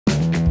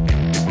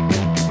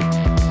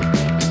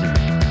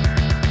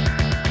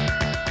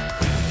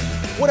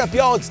What up,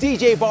 y'all? It's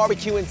DJ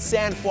Barbecue in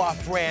Sainte-Foy,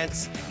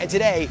 France, and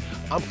today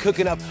I'm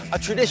cooking up a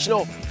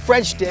traditional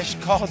French dish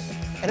called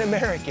an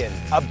American,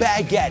 a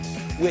baguette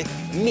with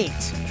meat,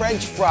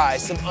 French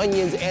fries, some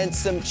onions, and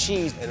some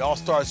cheese. And it all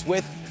starts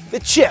with the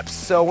chips.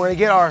 So we're gonna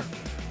get our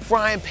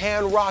frying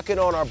pan rocking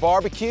on our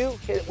barbecue,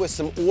 hit it with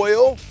some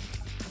oil.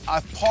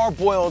 I've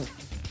parboiled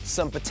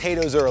some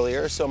potatoes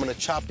earlier, so I'm gonna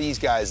chop these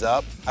guys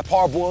up. I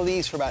parboil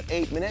these for about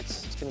 8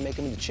 minutes. Just gonna make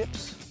them into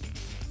chips.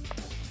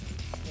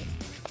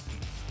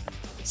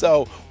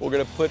 So we're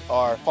gonna put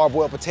our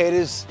parboiled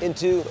potatoes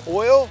into the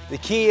oil. The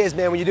key is,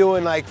 man, when you're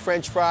doing like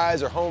French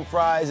fries or home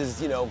fries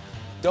is,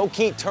 don't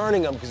keep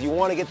turning them because you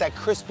wanna get that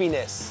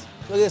crispiness.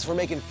 Look at this, we're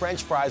making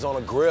French fries on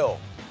a grill.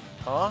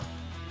 Huh?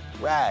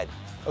 Rad.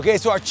 Okay,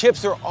 so our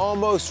chips are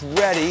almost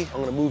ready.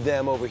 I'm gonna move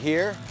them over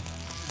here.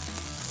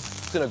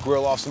 Just gonna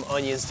grill off some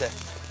onions to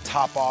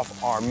top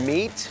off our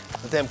meat.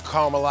 Let them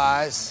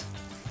caramelize.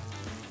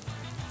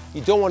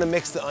 You don't wanna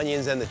mix the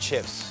onions and the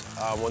chips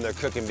when they're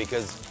cooking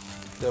because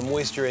the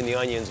moisture in the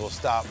onions will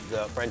stop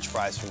the French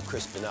fries from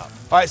crisping up.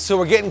 All right, so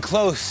we're getting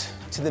close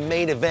to the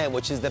main event,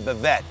 which is the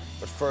Baguette.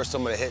 But first,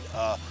 I'm gonna hit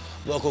a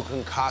local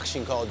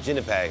concoction called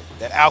Jinipe.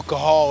 That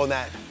alcohol and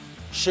that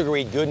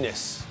sugary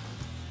goodness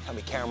help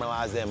me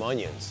caramelize them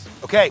onions.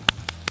 Okay,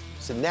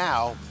 so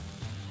now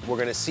we're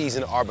gonna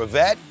season our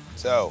Baguette.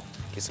 So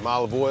get some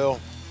olive oil,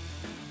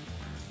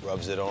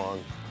 rubs it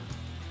on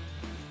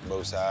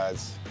both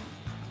sides.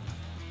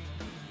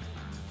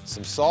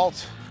 Some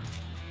salt,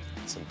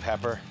 some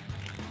pepper.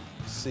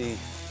 See,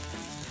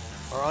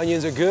 our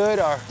onions are good,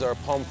 our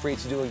pommes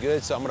frites are doing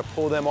good, so I'm gonna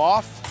pull them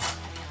off.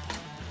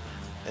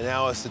 And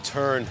now it's the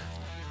turn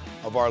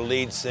of our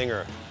lead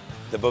singer,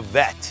 the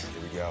Baguette.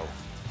 Here we go.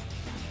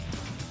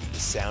 The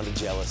sound of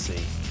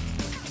jealousy.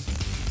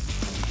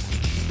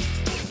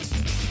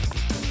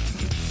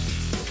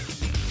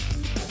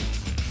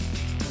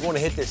 You wanna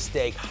hit this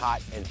steak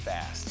hot and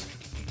fast.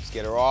 Just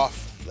get her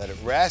off, let it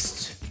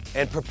rest,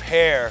 and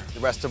prepare the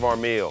rest of our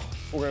meal.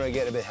 We're gonna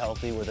get a bit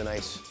healthy with a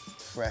nice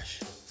fresh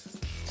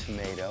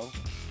tomato.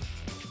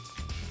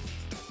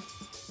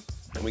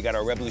 And we got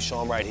our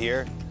reblochon right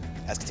here.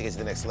 That's gonna take it to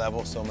the next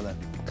level, so I'm gonna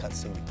cut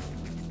some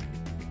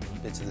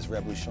bits of this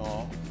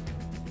reblochon.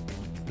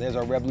 There's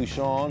our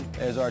reblochon,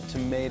 there's our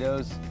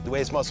tomatoes. The way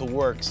this muscle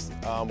works,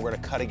 we're gonna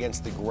cut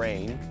against the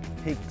grain.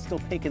 Still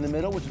pink in the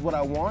middle, which is what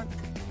I want.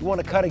 You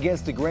wanna cut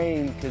against the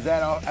grain because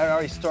that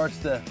already starts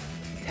the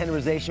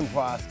tenderization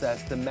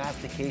process, the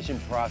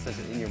mastication process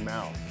in your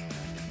mouth.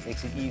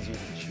 Makes it easier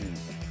to chew.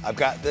 I've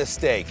got this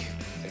steak.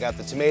 I got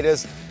the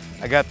tomatoes,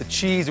 I got the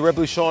cheese, the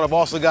reblochon. I've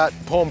also got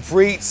pommes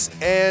frites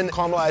and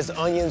caramelized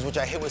onions, which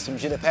I hit with some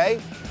Jinipe.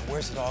 Now,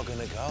 where's it all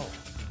gonna go?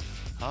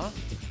 Huh?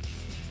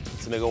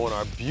 It's gonna go in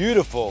our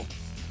beautiful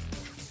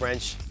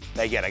French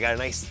baguette. I got a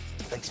nice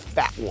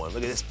fat one.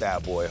 Look at this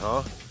bad boy,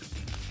 huh?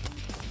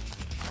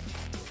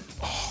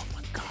 Oh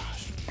my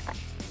gosh.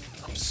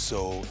 I'm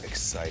so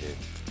excited.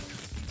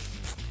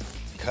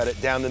 Cut it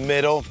down the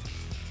middle.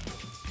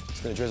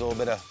 Just gonna drizzle a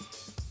bit of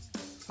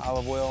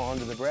olive oil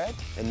onto the bread.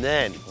 And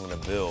then I'm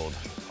gonna build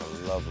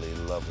a lovely,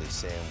 lovely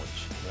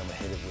sandwich. And I'm gonna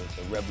hit it with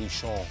the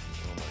reblochon.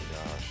 Oh my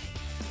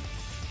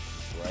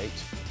gosh. Right?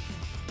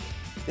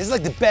 This is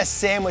like the best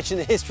sandwich in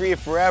the history of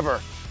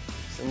forever.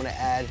 So I'm gonna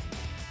add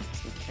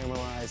some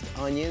caramelized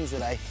onions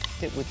that I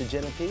hit with the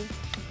Jinipe.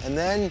 And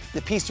then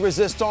the piece de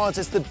resistance,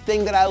 it's the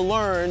thing that I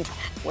learned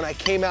when I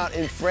came out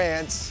in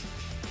France.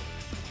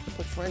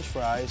 Put French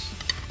fries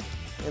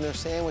in their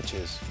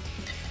sandwiches.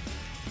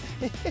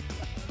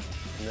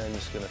 And then I'm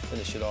just gonna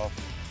finish it off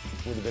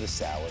with a bit of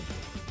salad.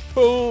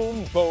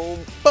 Boom,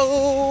 boom,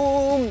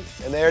 boom!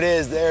 And there it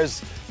is,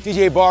 there's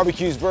DJ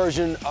Barbecue's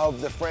version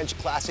of the French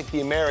classic,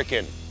 the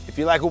American. If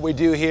you like what we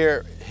do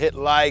here, hit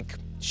like,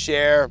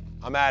 share.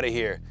 I'm out of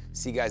here.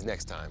 See you guys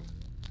next time.